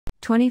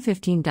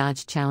2015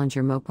 Dodge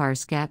Challenger Mopar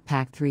Scat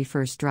Pack 3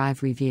 First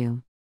Drive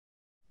Review.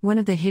 One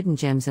of the hidden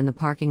gems in the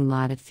parking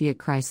lot at Fiat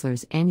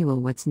Chrysler's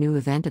annual What's New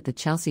event at the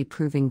Chelsea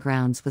Proving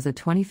Grounds was a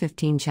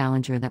 2015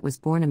 Challenger that was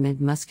born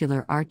amid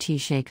muscular RT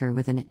shaker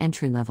with an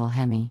entry-level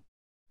Hemi.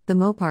 The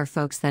Mopar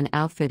folks then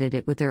outfitted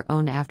it with their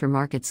own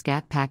aftermarket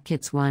Scat Pack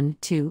Kits 1,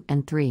 2,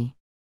 and 3.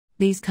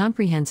 These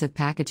comprehensive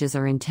packages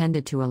are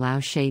intended to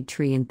allow shade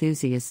tree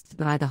enthusiasts to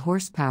buy the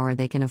horsepower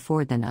they can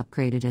afford, then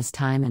upgraded as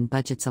time and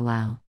budgets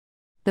allow.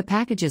 The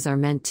packages are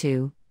meant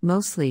to,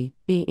 mostly,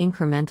 be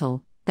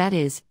incremental, that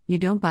is, you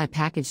don't buy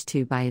package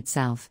 2 by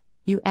itself,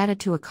 you add it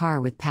to a car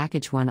with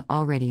package 1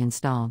 already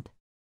installed.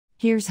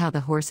 Here's how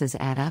the horses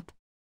add up.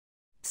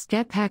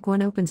 Scat Pack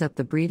 1 opens up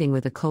the breathing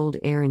with a cold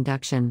air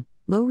induction,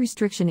 low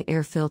restriction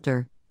air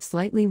filter,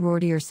 slightly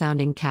roarier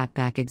sounding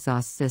catback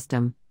exhaust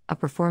system, a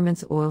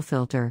performance oil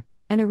filter,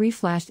 and a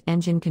reflashed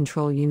engine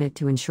control unit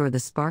to ensure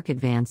the spark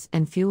advance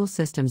and fuel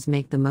systems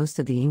make the most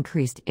of the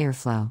increased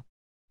airflow.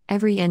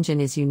 Every engine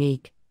is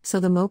unique, so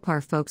the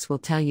Mopar folks will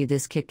tell you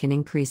this kit can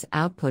increase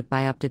output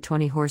by up to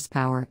 20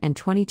 horsepower and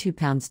 22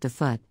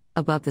 pounds-to-foot,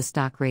 above the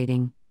stock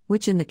rating,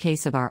 which in the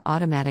case of our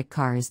automatic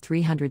car is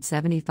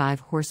 375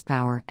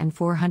 horsepower and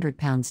 400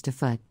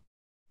 pounds-to-foot.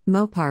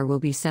 Mopar will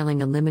be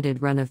selling a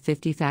limited run of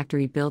 50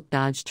 factory-built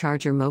Dodge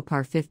Charger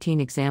Mopar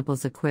 15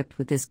 examples equipped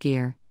with this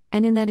gear,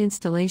 and in that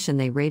installation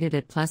they rated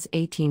it plus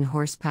 18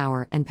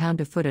 horsepower and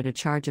pound-to-foot at a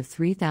charge of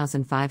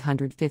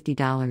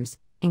 $3,550,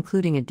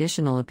 including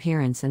additional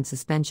appearance and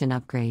suspension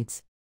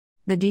upgrades.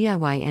 The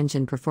DIY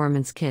Engine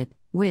Performance Kit,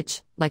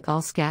 which, like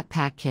all Scat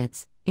Pack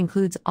kits,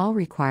 includes all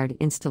required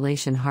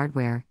installation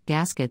hardware,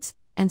 gaskets,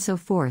 and so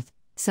forth,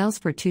 sells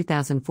for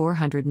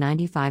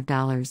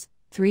 $2,495,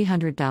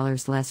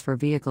 $300 less for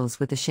vehicles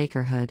with a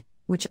shaker hood,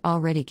 which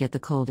already get the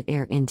cold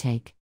air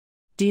intake.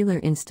 Dealer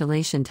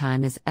installation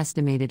time is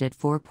estimated at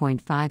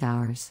 4.5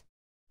 hours.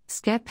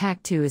 Scat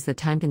Pack 2 is the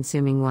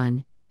time-consuming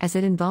one, as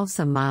it involves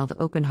some mild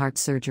open-heart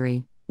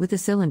surgery, with the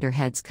cylinder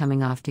heads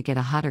coming off to get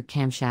a hotter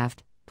camshaft,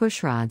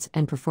 push rods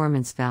and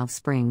performance valve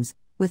springs,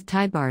 with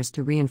tie bars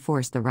to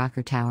reinforce the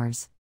rocker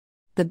towers.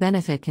 The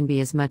benefit can be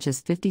as much as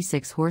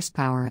 56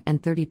 horsepower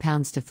and 30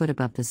 pounds-to-foot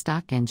above the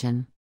stock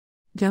engine.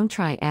 Don't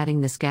try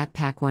adding the Scat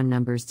Pack 1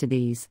 numbers to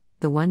these.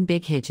 The one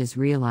big hitch is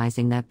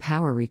realizing that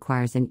power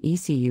requires an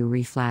ECU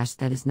reflash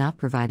that is not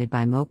provided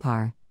by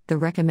Mopar. The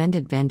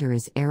recommended vendor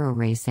is Aero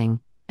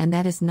Racing, and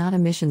that is not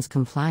emissions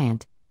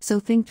compliant. So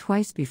think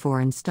twice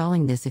before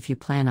installing this if you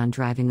plan on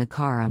driving the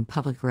car on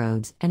public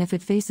roads and if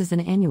it faces an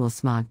annual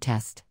smog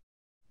test.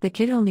 The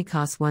kit only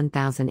costs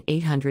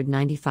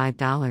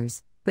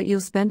 $1,895, but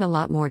you'll spend a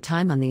lot more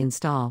time on the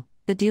install.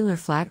 The dealer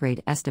flat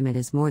rate estimate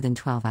is more than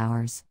 12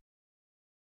 hours.